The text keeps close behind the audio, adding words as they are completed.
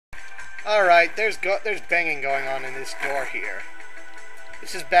Alright, there's banging going on in this door here.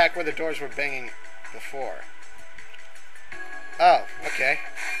 This is back where the doors were banging before. Oh, okay.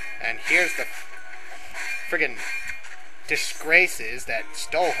 And here's the friggin' disgraces that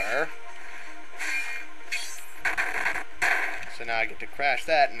stole her. So now I get to crash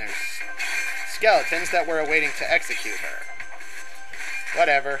that, and there's skeletons that were awaiting to execute her.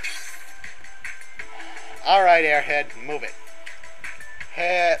 Whatever. Alright, Airhead, move it.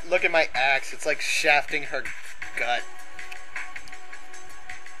 Hey, look at my axe. It's like shafting her gut.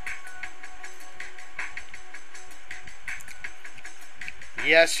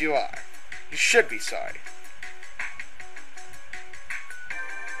 Yes, you are. You should be sorry.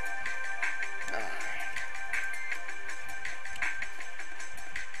 Alright.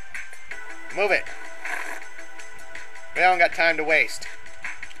 Move it. We don't got time to waste.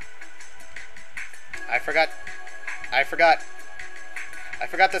 I forgot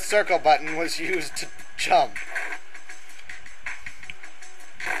the circle button was used to jump.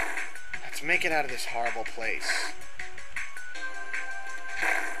 Let's make it out of this horrible place.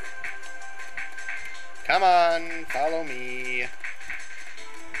 Come on, follow me.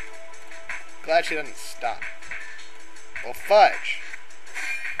 Glad she doesn't stop. Well, fudge.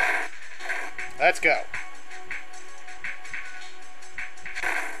 Let's go.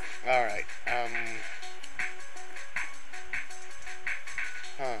 Alright,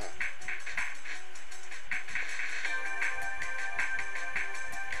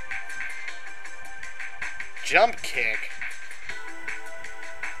 Jump kick?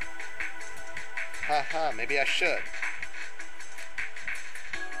 Haha, maybe I should.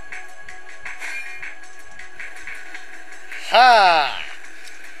 Ha!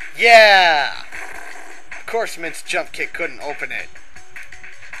 Yeah! Of course Mint's jump kick couldn't open it.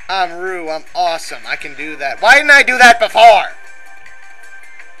 I'm Roo, I'm awesome, I can do that. Why didn't I do that before?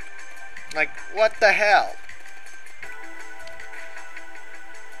 Like, what the hell?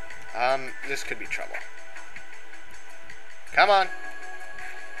 This could be trouble. Come on.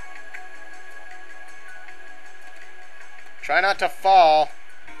 Try not to fall.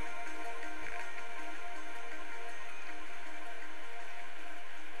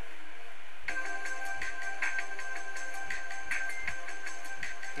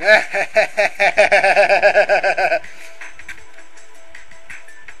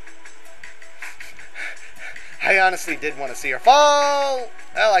 I honestly did want to see her fall.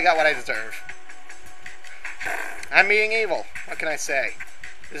 Well, I got what I deserve. I'm being evil. What can I say?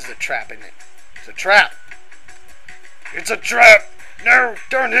 This is a trap, isn't it? It's a trap. It's a trap. No,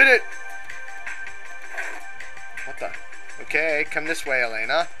 don't hit it. What the? Okay, come this way,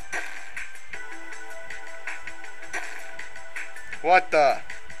 Elena. What the?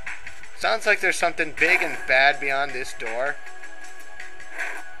 Sounds like there's something big and bad beyond this door.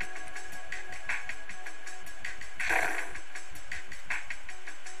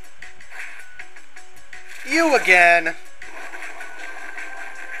 You again!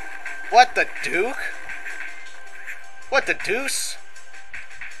 What the Duke? What the deuce?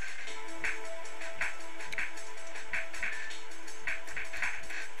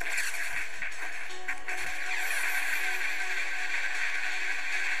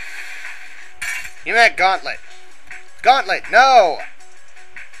 Give me that gauntlet. Gauntlet, no!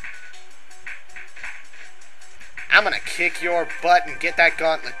 I'm gonna kick your butt and get that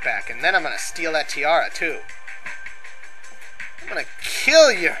gauntlet back, and then I'm gonna steal that tiara, too. I'm gonna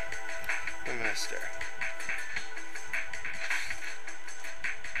kill you, mister.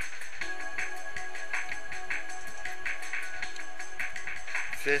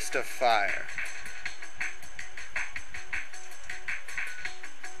 Fist of Fire.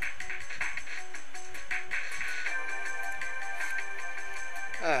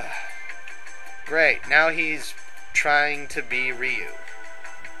 Great, now he's trying to be Ryu.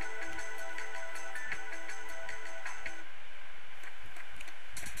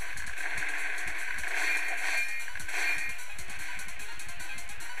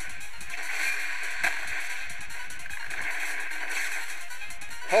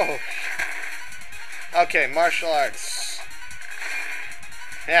 Oh. Okay, martial arts.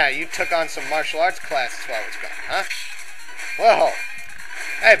 Yeah, you took on some martial arts classes while I was gone, huh? Whoa.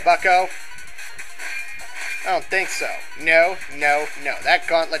 Hey, bucko. I don't think so. No, no, no. That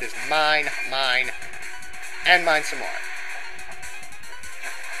gauntlet is mine, and mine some more.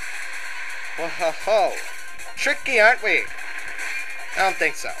 Whoa-ho-ho. Tricky, aren't we? I don't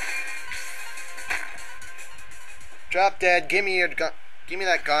think so. Drop dead. Give me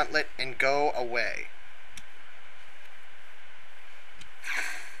that gauntlet and go away.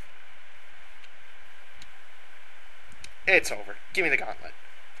 It's over. Give me the gauntlet.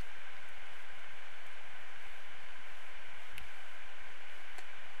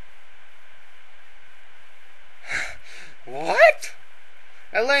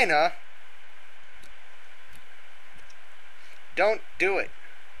 Elena! Don't do it.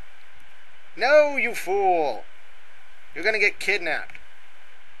 No, you fool! You're gonna get kidnapped.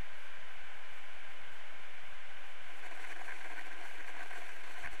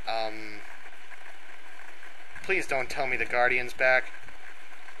 Please don't tell me the Guardian's back.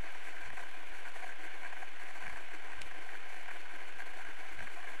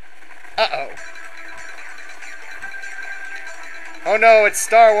 Uh-oh. Oh no, it's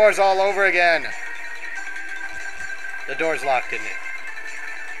Star Wars all over again. The door's locked, isn't it?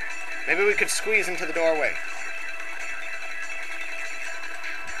 Maybe we could squeeze into the doorway.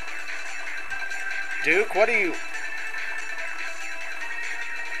 Duke, what are you...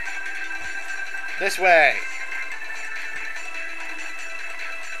 This way.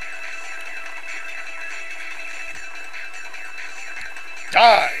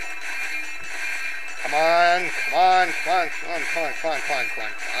 Die! Come on, come on, come on, come on, come on, come on, come on, come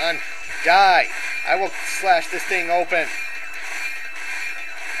on, come on. Die! I will slash this thing open.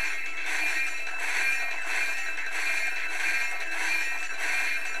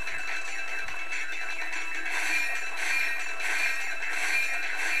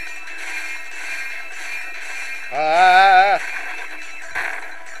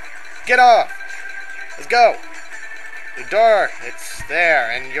 Get off! Let's go! The door, it's there,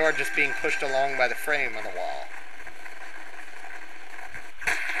 and you're just being pushed along by the frame on the wall.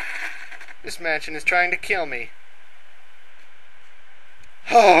 This mansion is trying to kill me.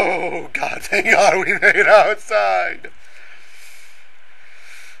 Oh, God, thank God we made it outside!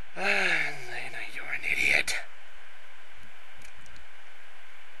 Elena, you're an idiot.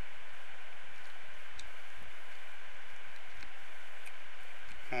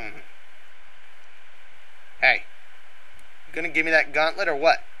 Hey. You gonna give me that gauntlet or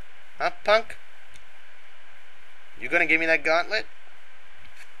what? Huh, punk? You gonna give me that gauntlet?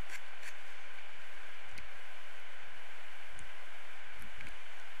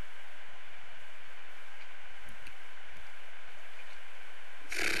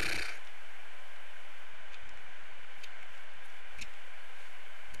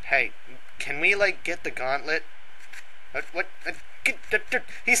 Hey, can we, like, get the gauntlet? What?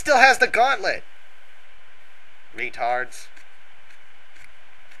 He still has the gauntlet! Retards.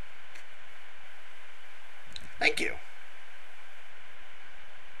 Thank you.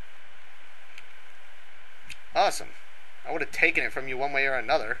 Awesome. I would have taken it from you one way or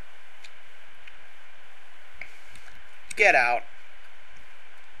another. Get out.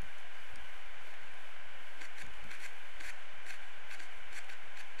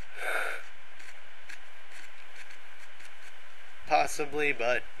 Possibly,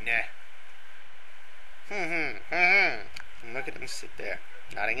 but nah. Look at him sit there,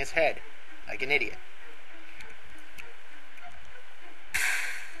 nodding his head like an idiot.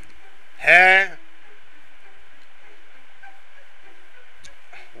 Huh?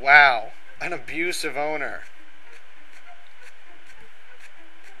 Wow, an abusive owner.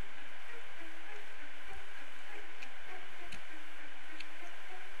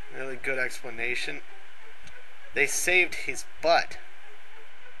 Really good explanation. They saved his butt.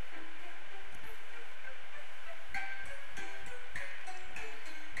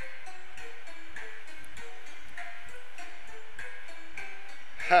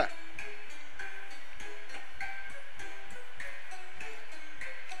 Huh.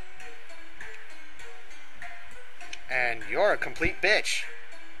 And you're a complete bitch.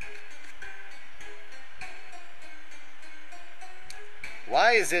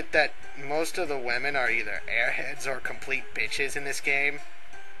 Why is it that most of the women are either airheads or complete bitches in this game?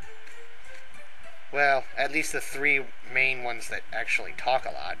 Well, at least the three main ones that actually talk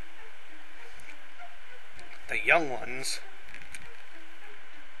a lot. The young ones.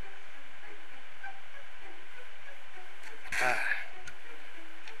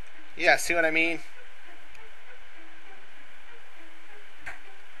 Yeah, see what I mean?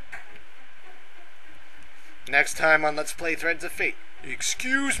 Next time on Let's Play Threads of Fate.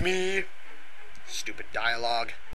 Excuse me. Stupid dialogue.